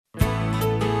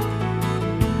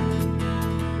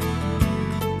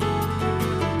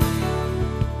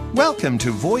Welcome to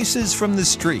Voices from the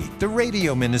Street, the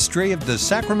radio ministry of the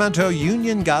Sacramento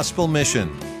Union Gospel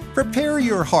Mission. Prepare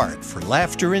your heart for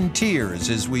laughter and tears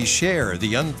as we share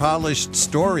the unpolished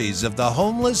stories of the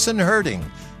homeless and hurting,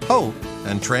 hope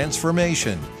and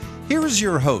transformation. Here's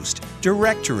your host,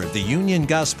 Director of the Union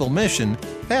Gospel Mission,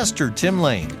 Pastor Tim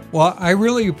Lane. Well, I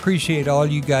really appreciate all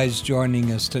you guys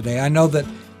joining us today. I know that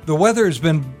the weather has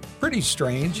been pretty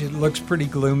strange. It looks pretty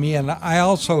gloomy, and I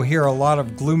also hear a lot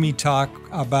of gloomy talk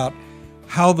about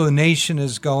how the nation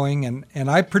is going,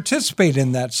 and I participate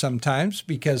in that sometimes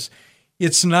because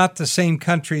it's not the same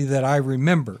country that I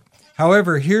remember.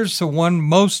 However, here's the one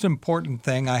most important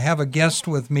thing. I have a guest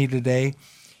with me today,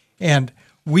 and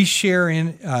we share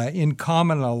in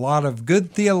common a lot of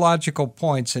good theological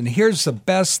points, and here's the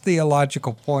best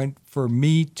theological point for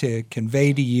me to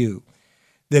convey to you,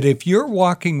 that if you're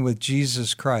walking with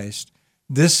Jesus Christ,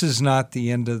 this is not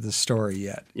the end of the story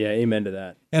yet. Yeah, amen to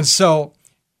that. And so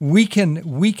we can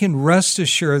rest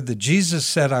assured that Jesus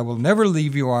said, I will never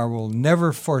leave you, I will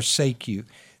never forsake you,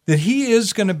 that he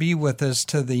is going to be with us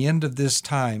to the end of this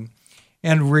time.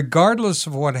 And regardless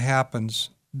of what happens,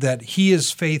 that he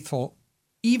is faithful,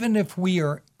 even if we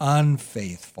are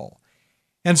unfaithful.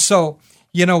 And so,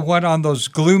 you know what, on those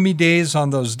gloomy days, on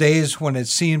those days when it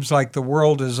seems like the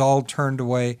world is all turned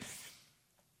away,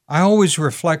 I always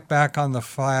reflect back on the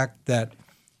fact that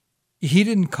he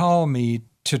didn't call me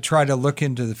to try to look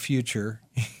into the future.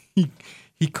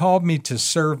 He called me to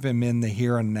serve him in the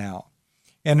here and now.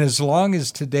 And as long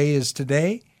as today is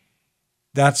today,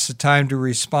 that's the time to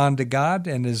respond to God.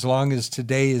 And as long as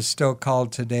today is still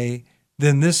called today,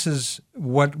 then this is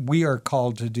what we are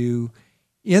called to do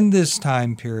in this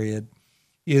time period,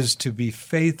 is to be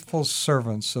faithful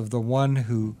servants of the one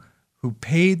who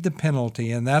paid the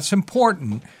penalty. And that's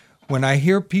important. When I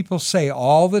hear people say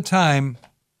all the time,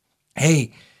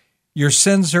 hey, your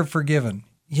sins are forgiven.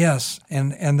 Yes,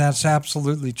 and that's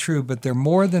absolutely true, but they're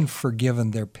more than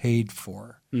forgiven, they're paid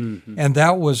for. Mm-hmm. And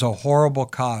that was a horrible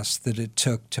cost that it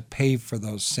took to pay for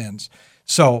those sins.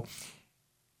 So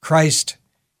Christ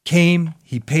came,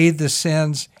 he paid the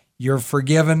sins, you're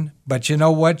forgiven, but you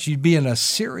know what? You'd be in a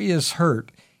serious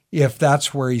hurt if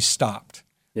that's where he stopped.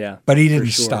 Yeah. But he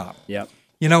didn't stop. Yep.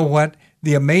 You know what?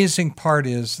 The amazing part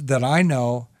is that I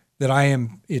know that I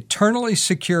am eternally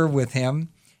secure with him.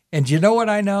 And you know what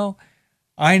I know?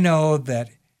 I know that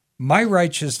my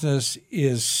righteousness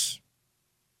is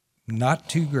not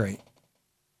too great,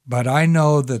 but I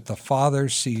know that the Father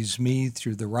sees me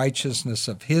through the righteousness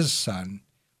of his Son,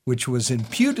 which was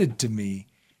imputed to me.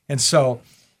 And so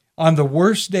on the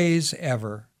worst days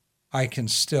ever, I can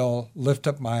still lift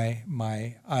up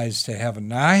my eyes to heaven.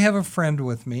 Now, I have a friend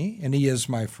with me, and he is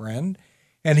my friend,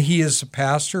 and he is a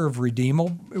pastor of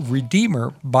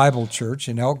Redeemer Bible Church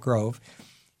in Elk Grove.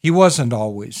 He wasn't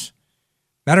always.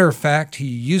 Matter of fact, he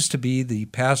used to be the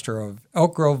pastor of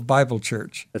Elk Grove Bible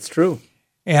Church. That's true.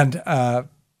 And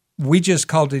we just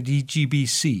called it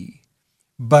EGBC.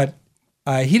 But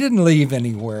he didn't leave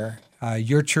anywhere.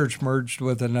 Your church merged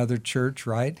with another church,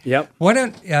 right? Yep. Why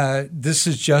don't this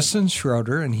is Justin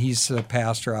Schroeder, and he's the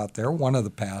pastor out there, one of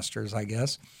the pastors, I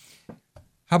guess.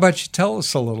 How about you tell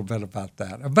us a little bit about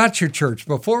that, about your church?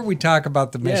 Before we talk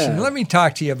about the mission, let me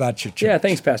talk to you about your church. Yeah,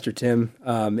 thanks, Pastor Tim.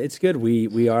 It's good.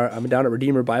 I'm down at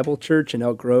Redeemer Bible Church in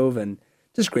Elk Grove, and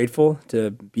just grateful to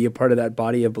be a part of that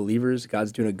body of believers.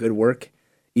 God's doing a good work.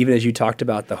 Even as you talked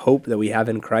about the hope that we have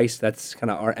in Christ, that's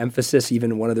kind of our emphasis.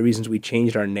 Even one of the reasons we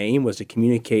changed our name was to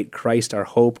communicate Christ, our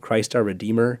hope, Christ, our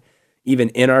Redeemer, even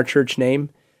in our church name.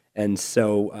 And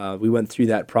so we went through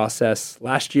that process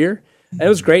last year. And it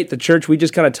was great. The church, we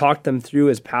just kind of talked them through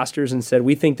as pastors and said,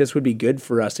 we think this would be good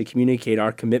for us to communicate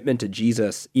our commitment to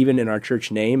Jesus, even in our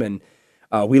church name. And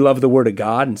we love the Word of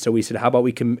God. And so we said, how about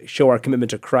we can show our commitment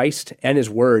to Christ and His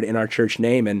Word in our church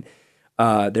name? And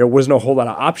there wasn't a whole lot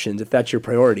of options if that's your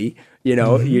priority. You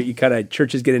know, you kind of,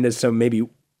 churches get into some maybe,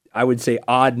 I would say,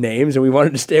 odd names, and we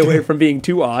wanted to stay away from being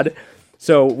too odd.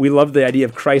 So we love the idea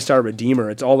of Christ our Redeemer.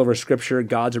 It's all over Scripture.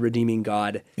 God's a redeeming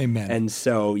God. Amen. And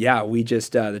so, we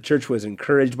just, the church was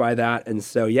encouraged by that. And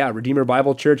so, Redeemer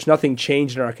Bible Church, nothing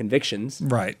changed in our convictions.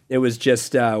 Right. It was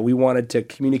just, we wanted to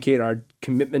communicate our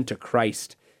commitment to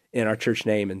Christ in our church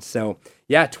name. And so,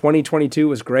 2022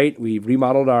 was great. We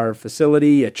remodeled our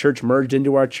facility. A church merged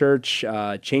into our church,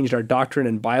 changed our doctrine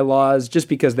and bylaws just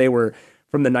because they were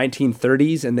from the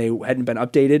 1930s and they hadn't been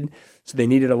updated. So they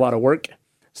needed a lot of work.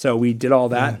 So we did all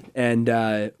that, and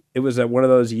it was one of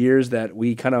those years that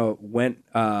we kind of went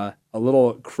a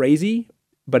little crazy,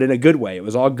 but in a good way. It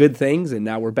was all good things, and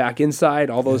now we're back inside.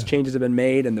 All those changes have been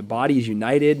made, and the body is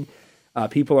united.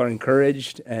 People are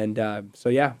encouraged, and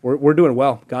so we're doing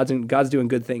well. God's doing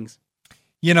good things.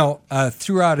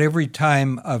 Throughout every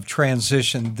time of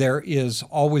transition, there is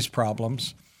always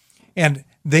problems. And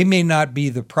they may not be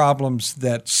the problems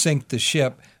that sink the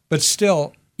ship, but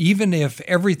still, even if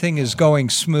everything is going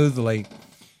smoothly,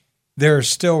 there are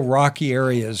still rocky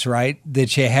areas, right,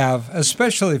 that you have,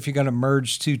 especially if you're going to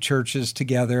merge two churches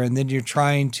together, and then you're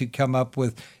trying to come up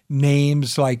with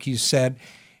names, like you said.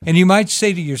 And you might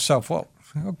say to yourself, well,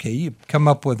 okay, you come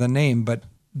up with a name, but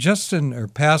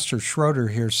Pastor Schroeder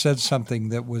here said something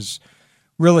that was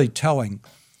really telling.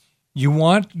 You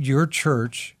want your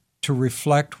church to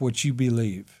reflect what you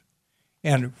believe.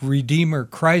 And Redeemer,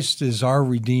 Christ is our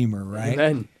Redeemer, right?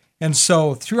 Amen. And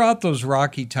so throughout those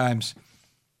rocky times,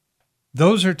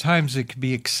 those are times that can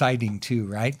be exciting too,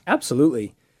 right?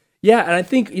 Absolutely. Yeah, and I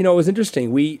think, it was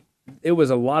interesting. It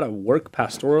was a lot of work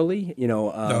pastorally.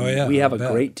 We have a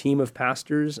great team of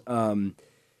pastors, a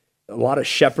lot of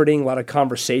shepherding, a lot of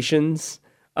conversations,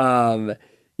 and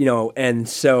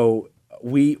so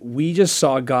we just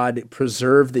saw God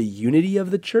preserve the unity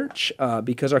of the church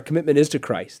because our commitment is to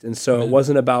Christ. And so It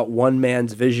wasn't about one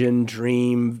man's vision,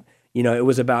 dream. It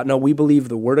was about, no, we believe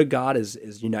the Word of God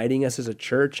is uniting us as a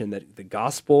church, and that the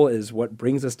gospel is what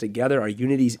brings us together. Our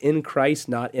unity's in Christ,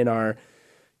 not in our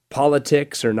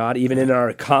politics or not even in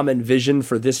our common vision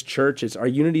for this church. It's our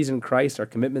unity's in Christ, our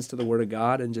commitments to the Word of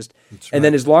God, and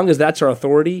then as long as that's our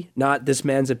authority, not this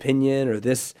man's opinion or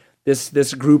this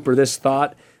group or this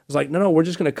thought, it's like, no, we're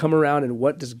just going to come around and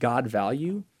what does God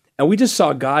value? And we just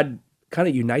saw God kind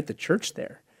of unite the church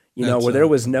there, where there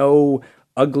was no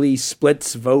ugly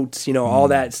splits, votes, all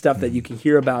that stuff that you can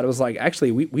hear about. It was like, actually,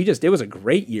 it was a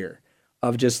great year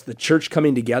of just the church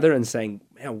coming together and saying,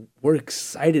 man, we're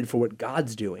excited for what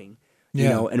God's doing,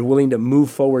 and willing to move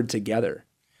forward together.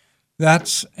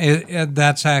 That's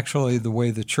actually the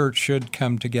way the church should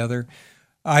come together.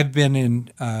 I've been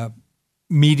in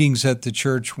meetings at the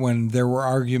church when there were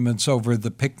arguments over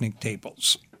the picnic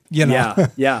tables.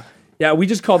 Yeah, we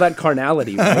just call that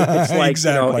carnality, right? It's like,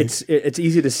 exactly. It's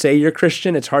easy to say you're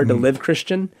Christian. It's hard to live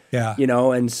Christian. Yeah.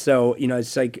 And so,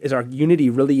 it's like, is our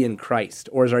unity really in Christ,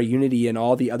 or is our unity in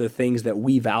all the other things that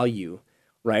we value,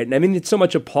 right? And I mean, it's so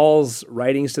much of Paul's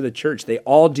writings to the church. They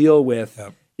all deal with,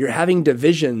 you're having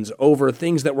divisions over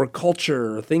things that were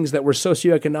culture, or things that were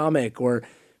socioeconomic,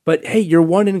 but hey, you're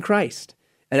one in Christ.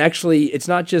 And actually, it's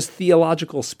not just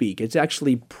theological speak. It's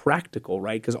actually practical,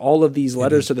 right? Because all of these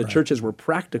letters to the churches were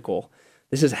practical.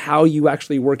 This is how you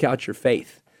actually work out your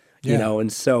faith, And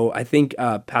so I think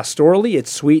pastorally, it's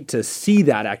sweet to see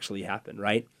that actually happen,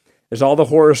 right? There's all the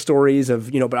horror stories of,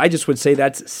 but I just would say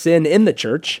that's sin in the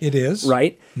church. It is.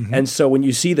 Right? Mm-hmm. And so when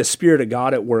you see the Spirit of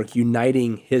God at work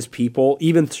uniting his people,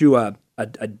 even through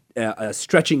a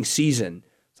stretching season,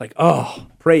 it's like, oh,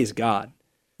 praise God.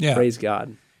 Yeah. Praise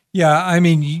God. Yeah, I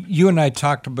mean, you and I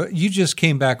talked about, you just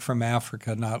came back from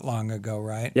Africa not long ago,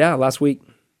 right? Yeah, last week.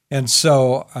 And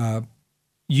so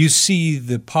you see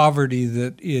the poverty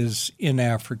that is in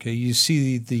Africa. You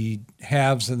see the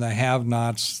haves and the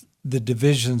have-nots, the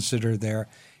divisions that are there.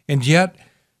 And yet,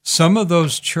 some of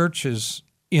those churches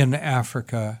in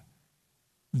Africa,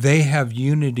 they have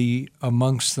unity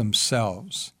amongst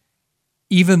themselves,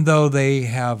 even though they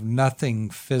have nothing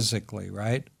physically,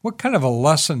 right? What kind of a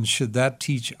lesson should that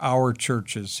teach our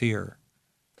churches here?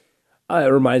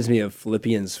 It reminds me of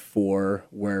Philippians 4,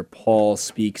 where Paul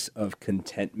speaks of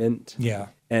contentment. Yeah.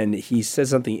 And he says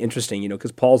something interesting,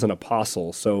 because Paul's an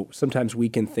apostle, so sometimes we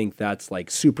can think that's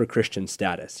like super Christian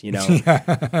status,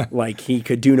 like he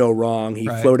could do no wrong, he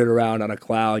floated around on a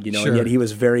cloud, Sure. And yet he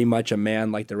was very much a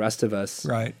man like the rest of us.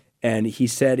 Right. And he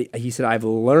said, I've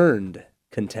learned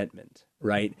contentment,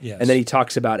 right? Yes. And then he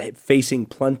talks about facing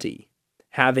plenty,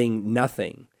 having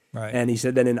nothing. Right. And he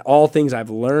said that in all things I've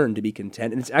learned to be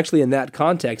content. And it's actually in that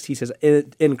context, he says,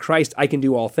 in Christ I can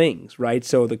do all things, right?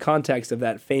 So the context of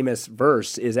that famous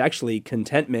verse is actually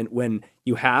contentment when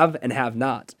you have and have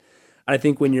not. And I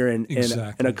think when you're in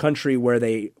a country where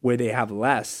they have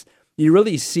less, you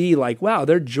really see like, wow,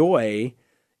 their joy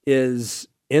is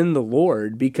in the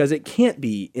Lord because it can't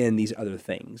be in these other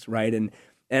things, right? And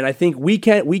I think we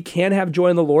can have joy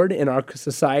in the Lord in our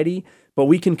society, but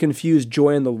we can confuse joy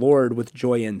in the Lord with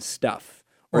joy in stuff.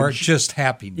 Or just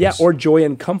happiness. Yeah, or joy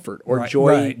in comfort, or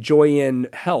Right. joy in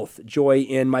health, joy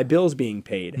in my bills being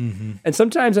paid. Mm-hmm. And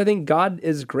sometimes I think God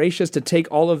is gracious to take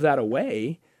all of that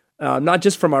away, not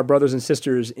just from our brothers and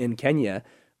sisters in Kenya,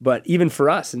 but even for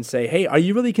us, and say, hey, are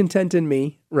you really content in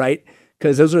me, right?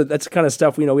 Because that's the kind of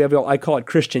stuff we have. I call it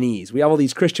Christianese. We have all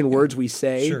these Christian words we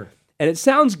say, Sure. and it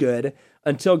sounds good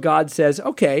until God says,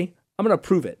 okay, I'm going to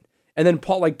prove it. And then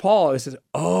Paul says,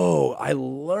 "Oh, I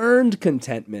learned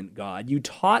contentment, God. You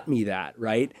taught me that,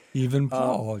 right?" Even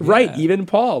Paul, right? Even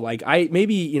Paul. Like I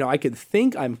could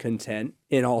think I'm content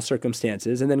in all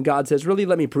circumstances, and then God says, "Really,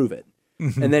 let me prove it."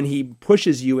 And then He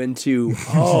pushes you into,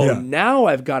 now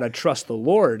I've got to trust the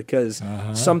Lord because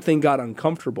something got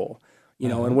uncomfortable,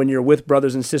 And when you're with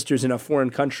brothers and sisters in a foreign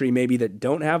country, maybe that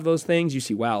don't have those things, you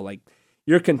see, wow, like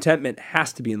your contentment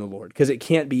has to be in the Lord because it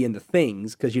can't be in the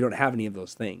things because you don't have any of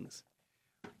those things.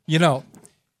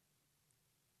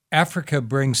 Africa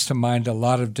brings to mind a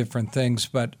lot of different things,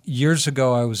 but years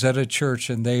ago I was at a church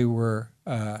and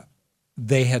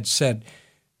they had said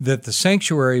that the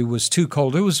sanctuary was too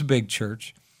cold. It was a big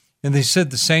church, and they said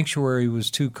the sanctuary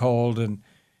was too cold, and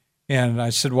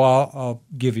I said, well, I'll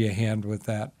give you a hand with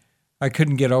that. I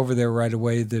couldn't get over there right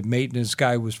away. The maintenance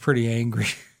guy was pretty angry,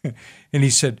 and he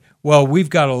said, well, we've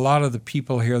got a lot of the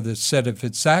people here that said if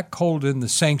it's that cold in the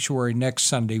sanctuary next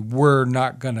Sunday, we're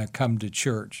not going to come to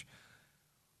church,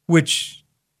 which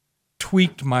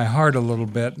tweaked my heart a little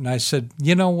bit. And I said,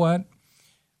 you know what?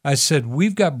 I said,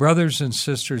 we've got brothers and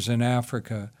sisters in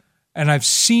Africa, and I've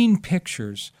seen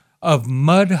pictures of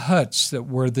mud huts that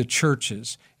were the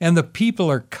churches, and the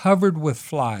people are covered with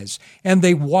flies, and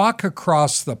they walk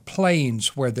across the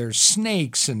plains where there's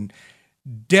snakes and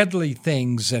deadly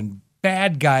things and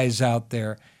bad guys out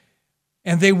there,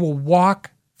 and they will walk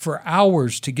for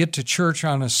hours to get to church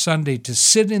on a Sunday to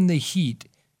sit in the heat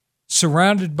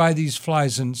surrounded by these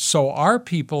flies. And so our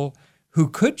people who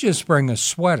could just bring a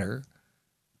sweater,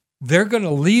 they're going to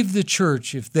leave the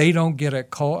church if they don't get it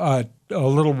a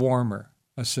little warmer.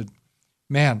 I said,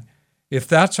 man, if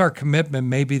that's our commitment,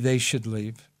 maybe they should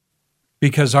leave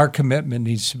because our commitment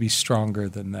needs to be stronger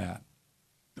than that.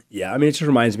 Yeah, I mean, it just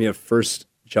reminds me of 1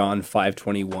 John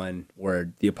 5:21,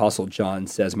 where the Apostle John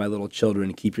says, my little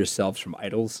children, keep yourselves from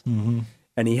idols. Mm-hmm.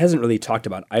 And he hasn't really talked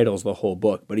about idols the whole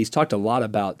book, but he's talked a lot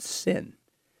about sin.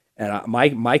 And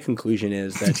my conclusion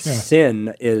is that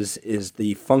sin is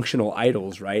the functional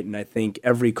idols, right? And I think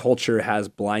every culture has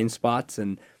blind spots,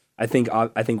 and I think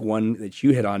one that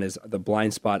you hit on is the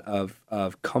blind spot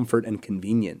of comfort and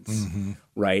convenience,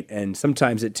 right? And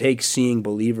sometimes it takes seeing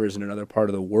believers in another part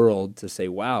of the world to say,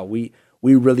 wow, we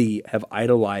really have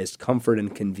idolized comfort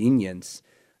and convenience.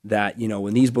 That,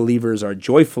 when these believers are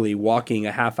joyfully walking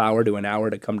a half hour to an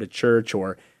hour to come to church,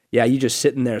 or you just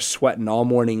sitting there sweating all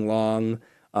morning long.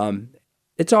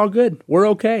 It's all good. We're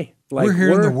okay. We're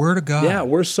hearing the word of God. Yeah,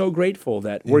 we're so grateful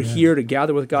that we're here to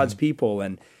gather with God's people.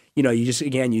 And, you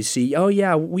see,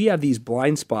 we have these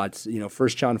blind spots. 1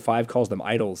 John 5 calls them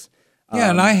idols.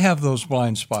 Yeah, and I have those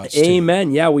blind spots too.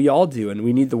 Amen. Yeah, we all do. And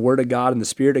we need the word of God and the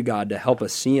Spirit of God to help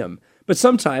us see them. But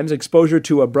sometimes exposure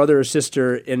to a brother or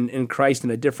sister in Christ in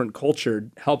a different culture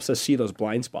helps us see those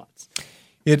blind spots.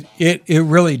 It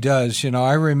really does.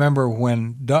 I remember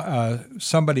when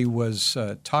somebody was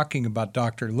talking about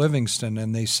Dr. Livingston,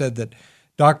 and they said that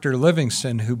Dr.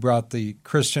 Livingston, who brought the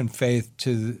Christian faith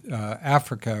to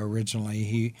Africa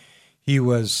originally, he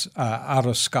was out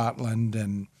of Scotland,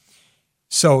 and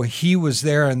so he was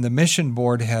there, and the mission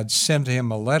board had sent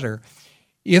him a letter.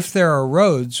 If there are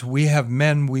roads, we have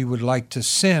men we would like to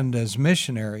send as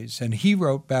missionaries. And he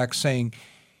wrote back saying,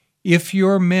 if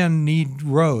your men need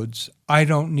roads, I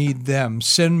don't need them.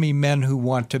 Send me men who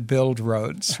want to build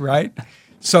roads, right?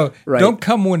 So Don't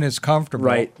come when it's comfortable.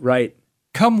 Right.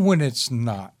 Come when it's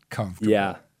not comfortable.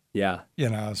 Yeah.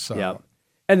 So. Yeah.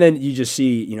 And then you just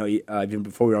see, even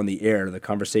before we were on the air, the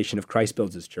conversation of Christ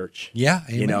builds his church. Yeah,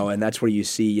 amen. And that's where you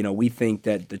see, we think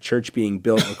that the church being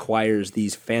built requires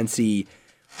these fancy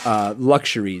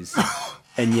luxuries,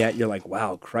 and yet you're like,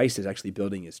 wow, Christ is actually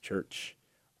building his church.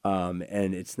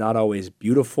 And it's not always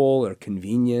beautiful or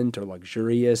convenient or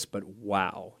luxurious, but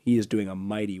wow, he is doing a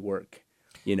mighty work,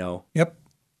 Yep.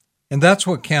 And that's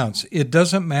what counts. It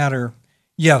doesn't matter.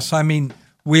 Yes, I mean,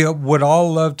 we would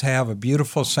all love to have a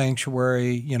beautiful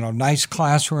sanctuary, nice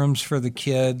classrooms for the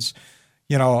kids,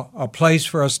 a place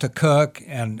for us to cook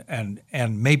and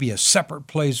maybe a separate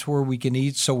place where we can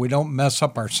eat so we don't mess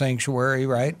up our sanctuary,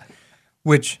 right?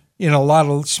 Which in a lot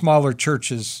of smaller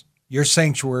churches, your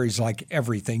sanctuary is like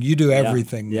everything. You do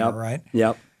everything there, right?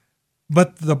 Yep.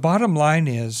 But the bottom line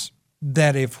is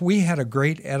that if we had a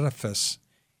great edifice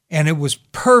and it was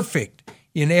perfect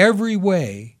in every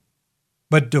way,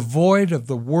 but devoid of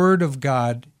the Word of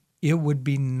God, it would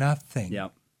be nothing.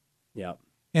 Yep.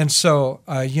 And so,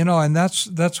 and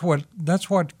that's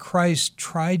what Christ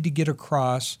tried to get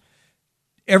across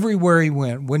everywhere he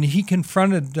went. When he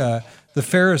confronted the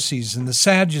Pharisees and the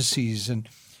Sadducees, and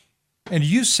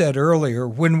you said earlier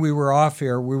when we were off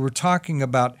air, we were talking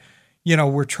about,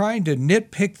 we're trying to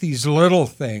nitpick these little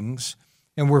things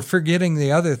and we're forgetting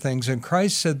the other things. And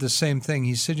Christ said the same thing.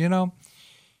 He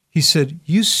said,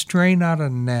 you strain out a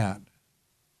gnat,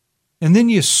 and then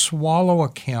you swallow a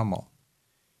camel.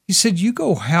 He said, you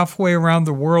go halfway around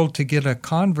the world to get a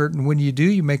convert, and when you do,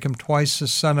 you make him twice the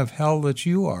son of hell that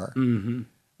you are. Mm-hmm.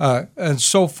 And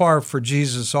so far for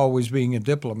Jesus always being a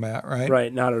diplomat, right?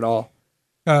 Right, not at all.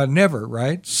 Never,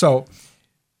 right? So,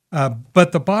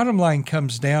 but the bottom line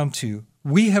comes down to,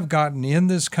 we have gotten in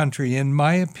this country, in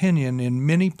my opinion, in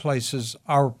many places,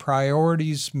 our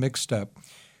priorities mixed up.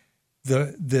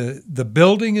 The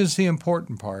building is the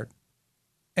important part,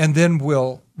 and then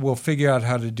we'll figure out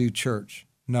how to do church.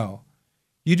 No.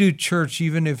 You do church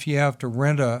even if you have to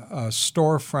rent a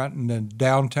storefront in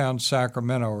downtown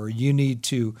Sacramento, or you need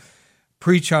to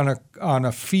preach on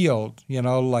a field,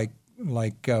 like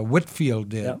Whitfield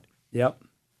did. Yep.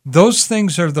 Those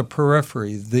things are the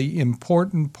periphery. The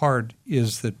important part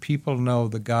is that people know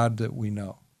the God that we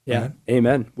know. Yeah, right?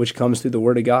 Amen. Which comes through the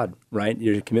Word of God, right?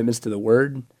 Your commitments to the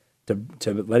Word,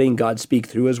 to letting God speak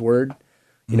through His Word.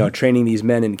 Training these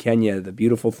men in Kenya, the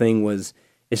beautiful thing was,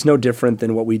 it's no different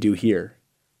than what we do here.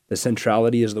 The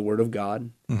centrality is the Word of God.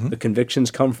 Mm-hmm. The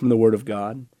convictions come from the Word of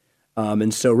God.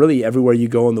 And so really everywhere you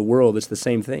go in the world, it's the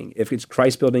same thing. If it's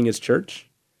Christ building His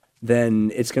church,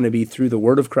 then it's going to be through the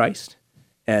Word of Christ.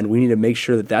 And we need to make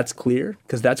sure that that's clear,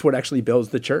 because that's what actually builds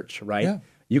the church, right? Yeah.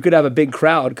 You could have a big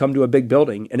crowd come to a big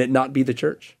building and it not be the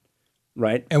church,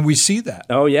 right? And we see that.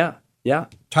 Oh, yeah. Yeah.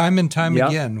 Time and time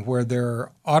again, where there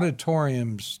are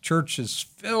auditoriums, churches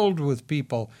filled with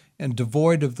people and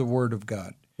devoid of the Word of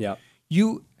God. Yeah.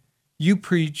 You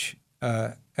preach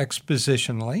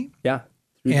expositionally. Yeah.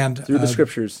 Through the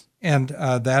Scriptures. And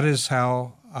that is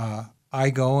how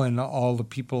I go, and all the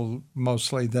people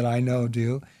mostly that I know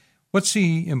do. What's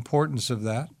the importance of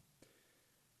that?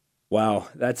 Wow,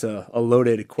 that's a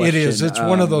loaded question. It is. It's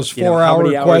one of those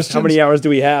 4-hour questions. How many hours do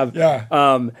we have? Yeah.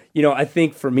 I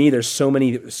think for me, there's so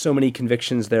many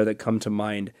convictions there that come to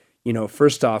mind.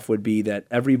 First off would be that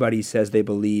everybody says they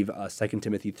believe 2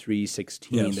 Timothy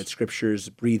 3:16, that Scripture is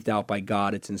breathed out by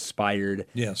God, it's inspired.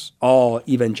 Yes. All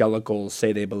evangelicals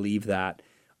say they believe that.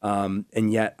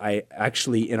 And yet I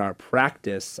actually, in our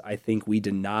practice, I think we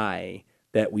deny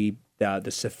that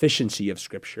the sufficiency of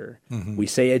Scripture. Mm-hmm. We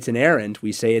say it's inerrant,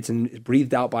 we say it's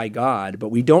breathed out by God, but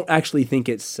we don't actually think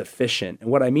it's sufficient. And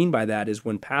what I mean by that is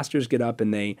when pastors get up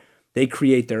and they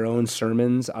create their own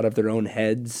sermons out of their own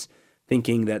heads,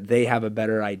 thinking that they have a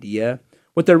better idea,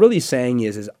 what they're really saying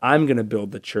is I'm going to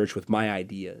build the church with my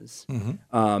ideas.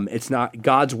 Mm-hmm. It's not,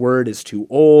 God's word is too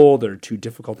old or too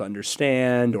difficult to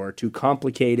understand or too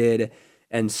complicated,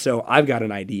 and so I've got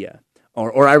an idea.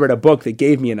 Or I read a book that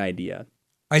gave me an idea.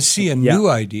 I see a new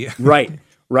idea. Right.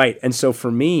 And so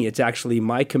for me, it's actually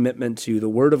my commitment to the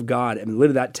Word of God. And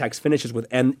literally that text finishes with,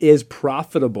 and is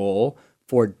profitable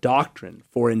for doctrine,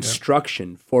 for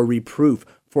instruction, for reproof,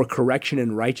 for correction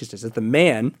in righteousness, that the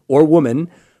man or woman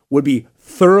would be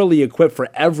thoroughly equipped for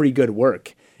every good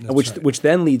work. Which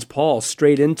then leads Paul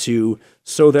straight into,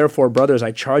 so therefore, brothers,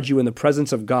 I charge you in the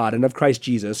presence of God and of Christ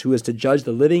Jesus, who is to judge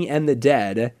the living and the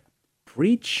dead,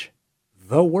 preach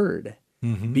the word.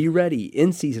 Mm-hmm. Be ready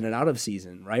in season and out of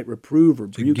season, right? Reprove,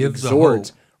 rebuke,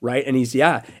 exhort, right? And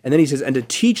and then he says, and to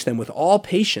teach them with all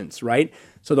patience, right?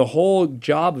 So the whole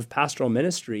job of pastoral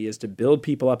ministry is to build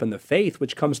people up in the faith,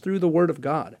 which comes through the Word of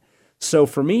God. So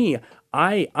for me,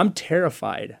 I'm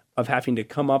terrified of having to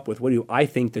come up with what do I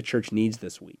think the church needs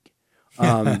this week.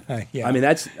 I mean,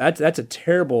 that's a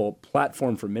terrible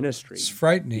platform for ministry. It's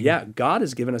frightening. Yeah, God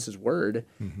has given us His Word,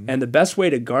 and the best way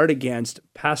to guard against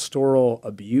pastoral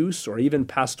abuse or even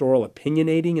pastoral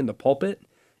opinionating in the pulpit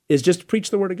is just to preach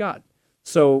the Word of God.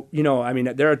 So,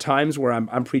 there are times where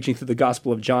I'm preaching through the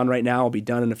Gospel of John right now. I'll be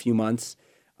done in a few months.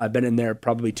 I've been in there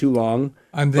probably too long.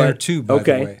 I'm there too, by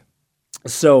the way.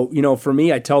 So, for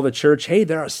me, I tell the church, hey,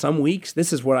 there are some weeks,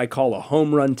 this is what I call a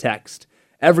home run text.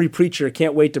 Every preacher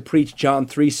can't wait to preach John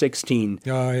 3:16.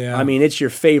 Oh, yeah. I mean, it's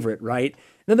your favorite, right?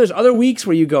 And then there's other weeks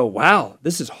where you go, wow,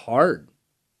 this is hard.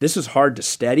 This is hard to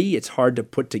study. It's hard to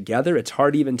put together. It's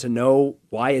hard even to know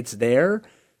why it's there.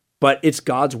 But it's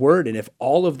God's word. And if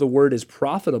all of the word is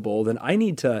profitable, then I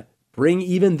need to bring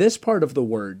even this part of the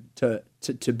word to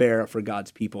bear for God's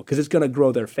people, because it's going to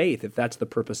grow their faith if that's the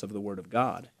purpose of the word of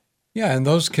God. Yeah, and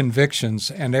those convictions,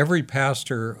 and every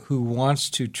pastor who wants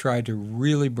to try to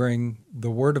really bring the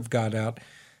Word of God out,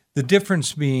 the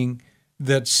difference being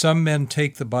that some men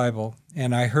take the Bible,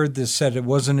 and I heard this said, it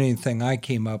wasn't anything I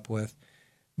came up with,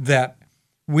 that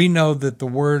we know that the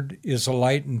Word is a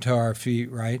light unto our feet,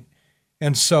 right?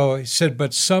 And so he said,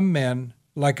 but some men,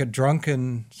 like a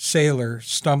drunken sailor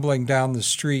stumbling down the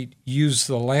street, use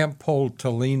the lamp pole to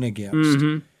lean against.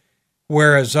 Mm-hmm.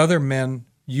 whereas other men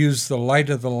use the light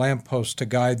of the lamppost to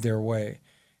guide their way.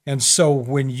 And so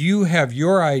when you have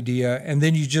your idea and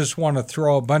then you just want to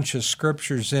throw a bunch of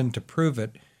scriptures in to prove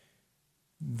it,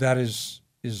 that is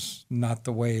not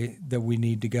the way that we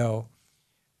need to go.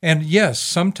 And yes,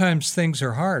 sometimes things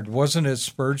are hard. Wasn't it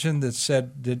Spurgeon that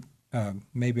said that,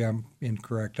 maybe I'm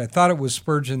incorrect, I thought it was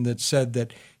Spurgeon that said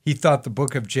that he thought the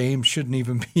book of James shouldn't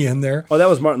even be in there. Oh, that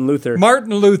was Martin Luther.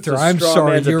 Martin Luther, I'm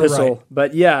sorry, you're epistle. right.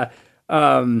 But yeah,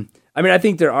 I mean, I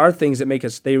think there are things that make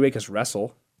us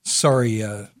wrestle. Sorry,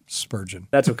 Spurgeon.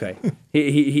 That's okay.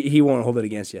 he won't hold it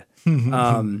against you.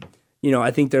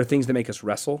 I think there are things that make us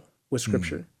wrestle with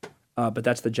Scripture. But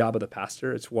that's the job of the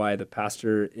pastor. It's why the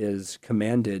pastor is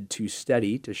commanded to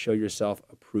study, to show yourself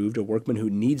approved, a workman who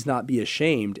needs not be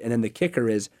ashamed. And then the kicker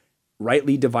is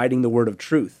rightly dividing the word of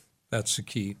truth. That's the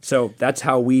key. So that's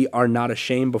how we are not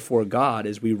ashamed before God,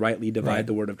 is we rightly divide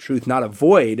the word of truth, not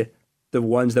avoid the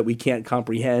ones that we can't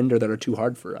comprehend or that are too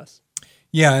hard for us.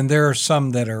 Yeah, and there are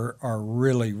some that are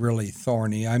really, really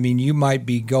thorny. I mean, you might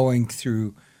be going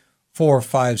through 4,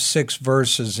 5, 6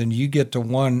 verses, and you get to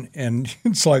one, and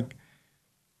it's like,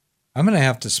 I'm going to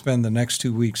have to spend the next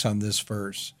 2 weeks on this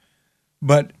verse.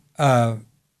 But, and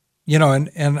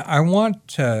I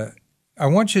want you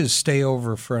to stay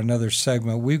over for another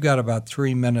segment. We've got about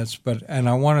 3 minutes, and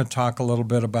I want to talk a little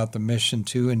bit about the mission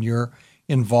too, and your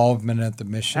involvement at the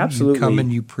mission. Absolutely. You come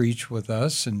and you preach with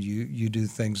us, and you do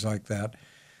things like that.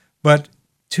 But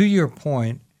to your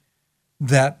point,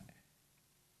 that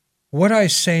what I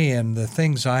say and the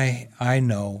things I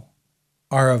know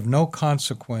are of no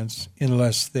consequence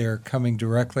unless they're coming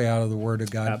directly out of the Word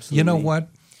of God. Absolutely. You know what?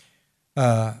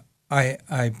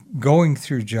 I going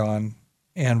through John,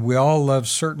 and we all love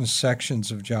certain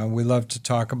sections of John. We love to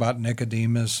talk about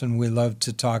Nicodemus, and we love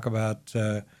to talk about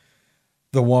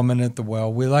the woman at the well.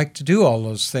 We like to do all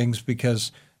those things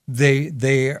because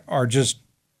they are just,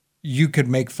 you could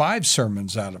make 5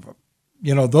 sermons out of them.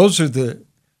 Those are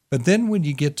but then when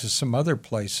you get to some other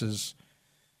places,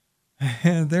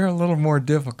 they're a little more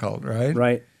difficult,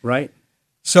 right? Right.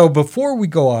 So before we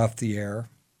go off the air,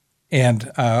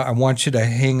 and I want you to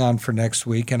hang on for next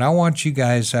week, and I want you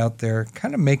guys out there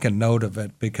kind of make a note of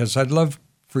it, because I'd love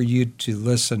for you to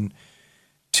listen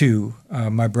to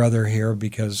my brother here,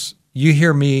 because you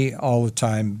hear me all the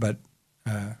time, but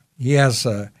he has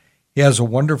a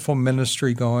wonderful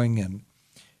ministry going, and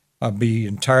I'll be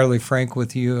entirely frank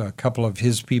with you. A couple of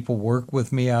his people work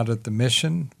with me out at the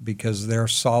mission because they're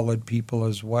solid people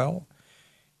as well.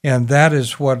 And that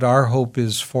is what our hope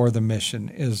is for the mission,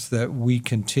 is that we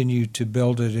continue to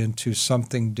build it into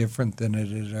something different than it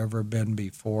had ever been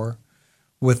before,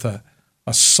 with a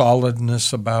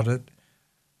solidness about it.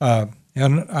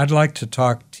 And I'd like to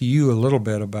talk to you a little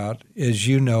bit about, as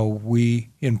you know, we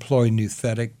employ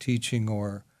nouthetic teaching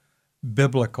or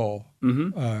biblical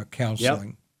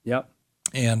counseling. Yep.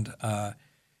 And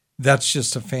that's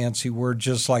just a fancy word,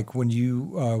 just like when you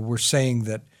were saying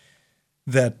that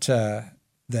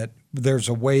there's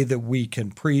a way that we can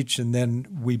preach and then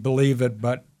we believe it,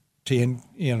 but to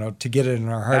get it in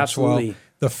our hearts. Absolutely. Well,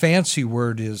 the fancy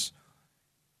word is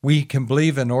we can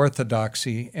believe in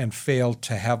orthodoxy and fail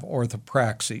to have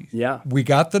orthopraxy. Yeah. We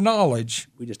got the knowledge.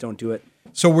 We just don't do it.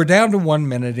 So we're down to 1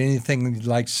 minute. Anything you'd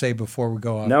like to say before we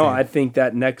go on? No, I think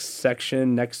that next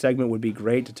segment would be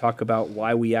great to talk about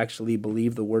why we actually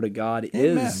believe the Word of God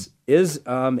is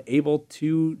able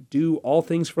to do all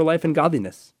things for life and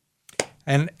godliness.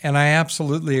 And I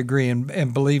absolutely agree.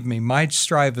 And believe me, my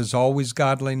strive is always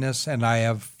godliness, and I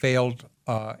have failed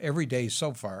every day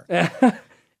so far.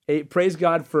 Hey, praise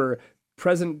God for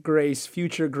present grace,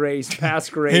 future grace,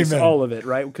 past grace, Amen. all of it,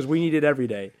 right? Because we need it every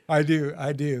day. I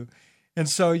do. And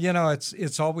so,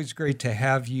 it's always great to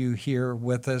have you here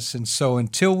with us. And so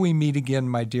until we meet again,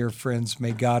 my dear friends,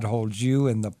 may God hold you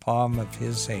in the palm of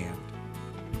his hand.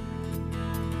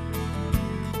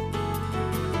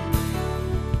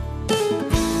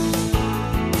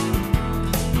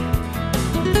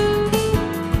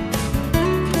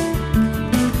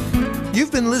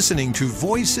 You've been listening to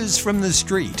Voices from the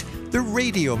Street, the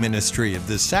radio ministry of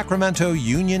the Sacramento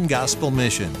Union Gospel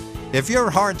Mission. If your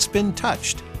heart's been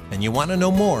touched and you want to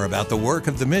know more about the work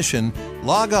of the mission,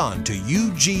 log on to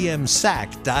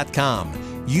ugmsac.com,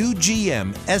 ugmsac.com.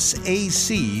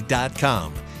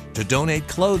 To donate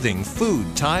clothing,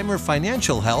 food, time, or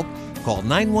financial help, call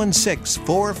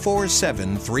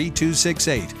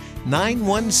 916-447-3268,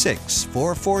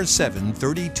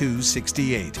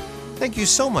 916-447-3268. Thank you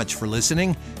so much for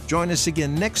listening. Join us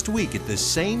again next week at the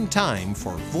same time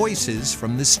for Voices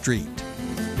from the Street.